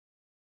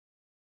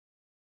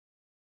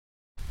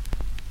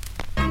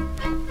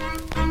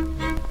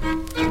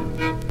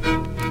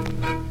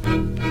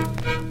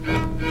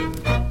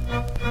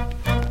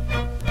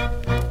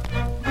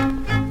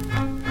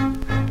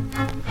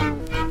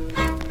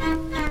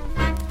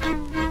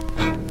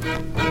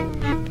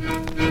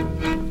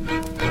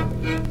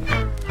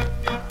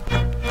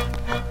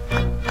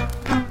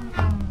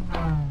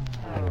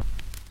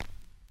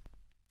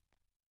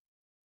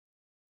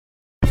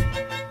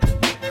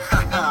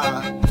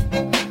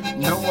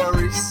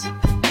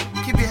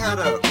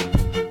shut up.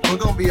 We're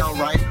gonna be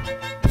alright.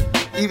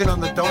 Even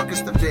on the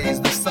darkest of days,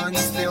 the sun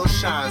still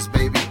shines,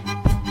 baby.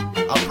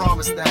 I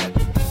promise that.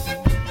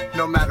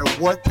 No matter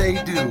what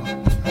they do,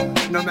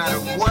 no matter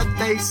what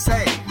they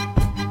say,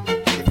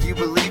 if you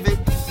believe it,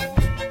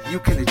 you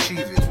can achieve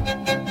it.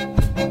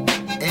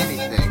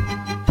 Anything.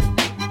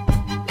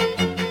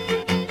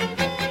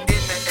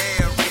 In the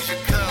air, raise your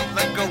cup,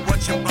 let go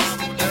what you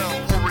bottled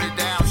up. Pour it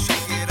down,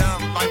 shake it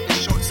up, life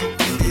is short, so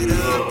give it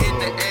up. In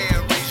the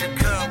air, raise your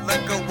cup,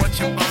 let go what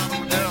you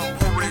bottled up.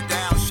 Pour it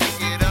down,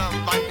 shake it up,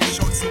 life is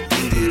short, so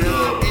give it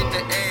up. In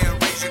the air,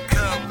 raise your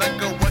cup, let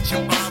go what you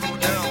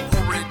bottled up.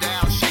 Pour it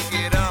down, shake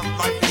it up,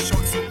 life is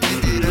short, so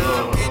give it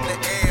up. In the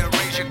air,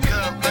 raise your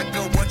cup, let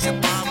go what you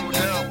bottled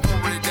up.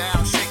 Pour it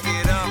down, shake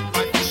it up,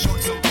 life is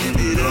short, so give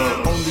it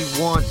up. Only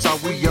once are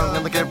we young,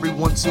 and like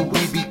everyone soon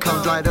we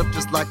become dried up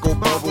just like old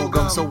bubble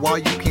gum. So why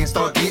you can't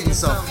start getting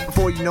some?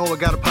 Before you know it,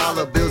 got a pile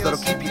of bills that'll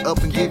keep you up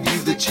and give you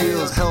the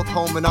chills. Health,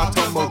 home, and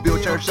automobile,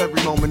 cherish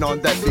every moment on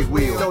that big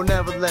wheel. Don't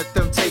ever let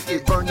them take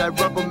it, burn that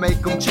rubber,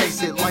 make them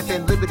chase it. Life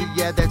and liberty,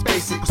 yeah, that's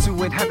basic.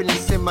 Pursuing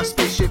happiness in my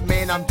spaceship,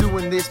 man, I'm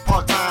doing this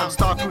part-time.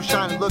 Star crew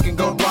shining, looking,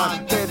 go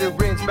blind.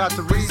 Veterans about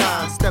to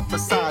resign, step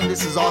aside,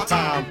 this is our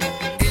time. In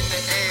the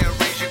air,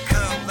 raise your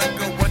cup, let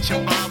go what you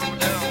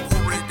bottled up.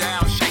 Pour it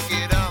down, shake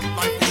it up,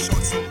 life is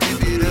short, so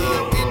give it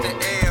up. In the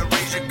air,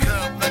 raise your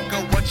cup, let go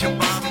what you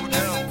bottled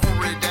up.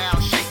 Pour it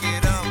down, shake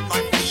it up,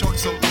 life is short,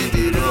 so give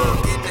it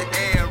up. In the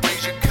air,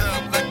 raise your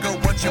cup, let go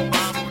what you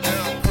bottled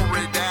up. Pour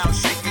it down,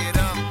 shake it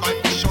up,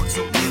 life is short,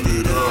 so give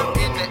it up.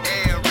 In the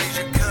air, raise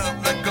your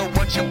cup, let go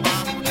what you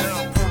bottled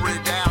up. Pour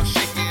it down,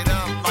 shake it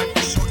up, life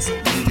is short, so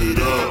give it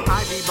up.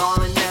 I be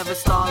ballin', never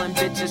stalling,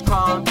 bitches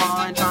crawling,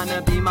 ballin',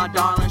 tryna be my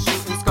darling,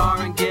 shooting,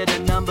 scarring, get a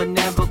number,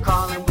 never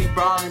calling. We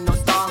brawling, no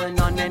stalling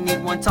on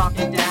anyone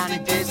talking down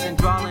and dissing,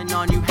 drawing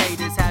on you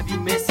haters. Have you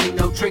missing?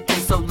 No tricking,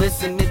 so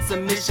listen, it's a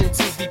mission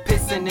to be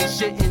pissing and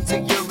shitting to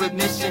your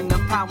admission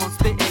of how I'm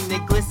spitting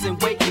and glisten,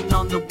 waiting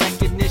on the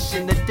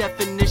recognition, the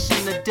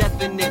definition, the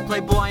definite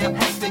playboy. I'm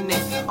hefting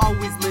it,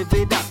 always live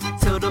it up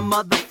till the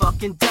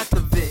motherfucking death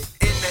of it.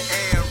 In the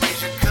air,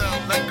 raise your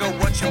cup, let go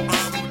what you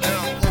bottled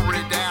up. Pour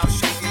it down,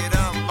 shake it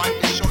up,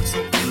 life is short,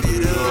 so give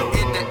it up.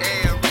 In the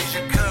air, raise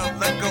your cup,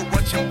 let go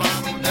what you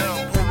bottled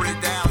up. Pour it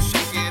down,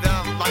 shake it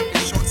up, life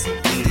is short, so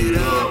give it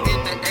up.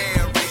 In the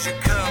air, raise your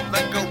cup,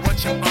 let go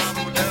what you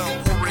bottled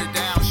up. Pour it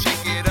down,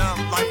 shake it up,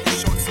 life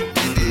is short, so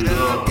give it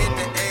up. In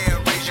the air,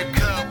 raise your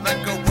cup, let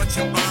go what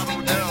you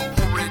bottled up.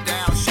 Pour it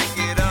down, shake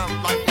it up,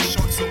 life is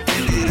short, so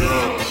give it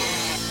up.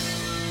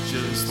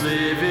 Just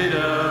live it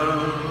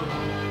up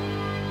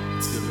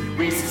till we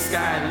reach the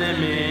sky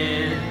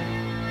limit.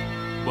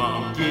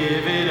 Won't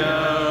give it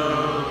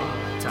up.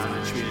 Time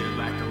to treat it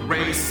like a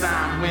race.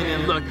 I'm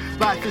winning. Look,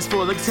 life is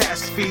full of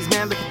catastrophes.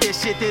 Man, look at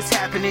this shit that's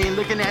happening.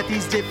 Looking at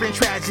these different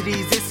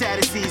tragedies. It's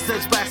sad to see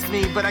such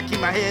blasphemy, but I keep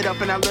my head up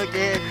and I look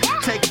ahead.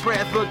 Take a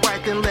breath, look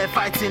right then left.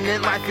 Fighting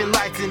it, life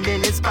enlightened.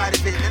 And in spite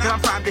of it, I'm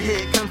primed to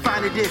hit.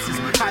 Confine the distance.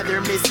 Hi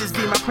there, missus.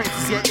 Be my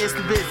princess. Yeah, it's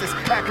the business.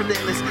 Act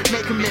relentless.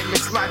 Make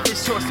commitments. Life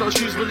is short, so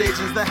choose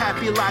religions. The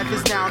happy life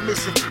is now a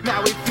mission.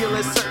 Now we feel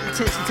a certain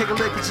tension. Take a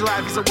look at your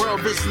life as a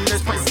world vision.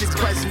 There's 26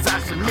 questions I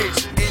submit.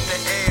 In the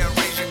air,